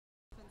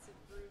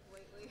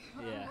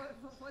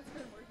What's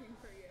been working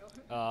for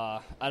you?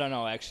 I don't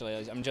know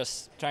actually. I'm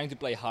just trying to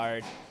play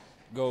hard,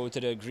 go to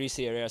the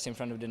greasy areas in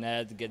front of the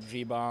net, get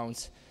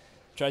rebounds,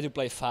 try to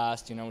play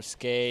fast,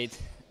 skate.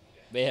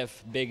 They have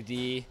big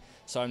D,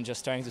 so I'm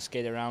just trying to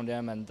skate around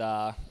them, and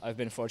I've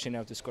been fortunate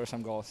enough to score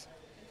some goals.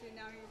 And so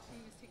now your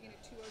team is taking a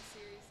 2-0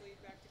 series lead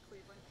back to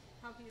Cleveland.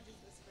 How huge is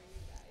this for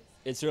you guys?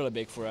 It's really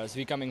big for us.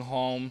 We coming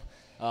home.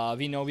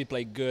 We know we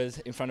play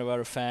good in front of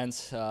our fans,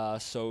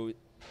 so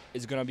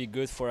it's gonna be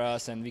good for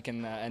us, and we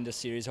can end the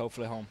series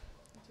hopefully home.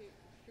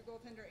 Your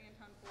goaltender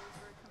Anton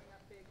Forsberg coming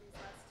up big these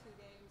last two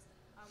games.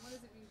 What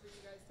does it mean for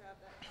you guys to have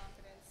that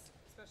confidence,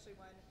 especially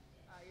when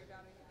you're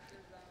down in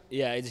your zone?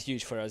 Yeah, it's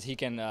huge for us. He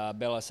can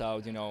bail us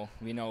out. We know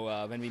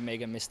when we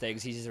make a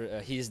mistakes,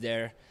 he's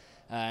there,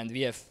 and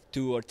we have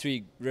 2 or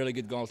 3 really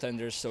good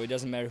goaltenders. So it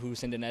doesn't matter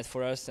who's in the net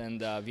for us,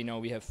 and we know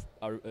we have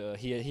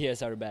he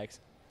has our backs.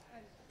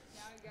 And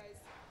now you guys,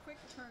 quick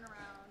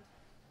turnaround.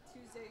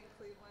 Tuesday in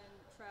Cleveland,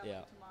 traveling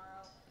Yeah.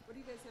 tomorrow. What do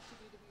you guys have to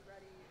do to be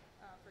ready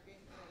for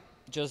game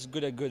 3? Just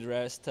a good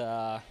rest.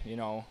 A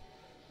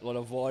lot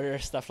of water,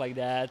 stuff like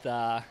that,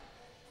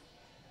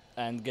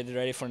 and get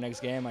ready for next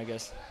game. I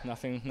guess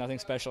nothing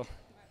special.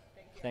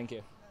 Thank you. Thank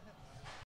you.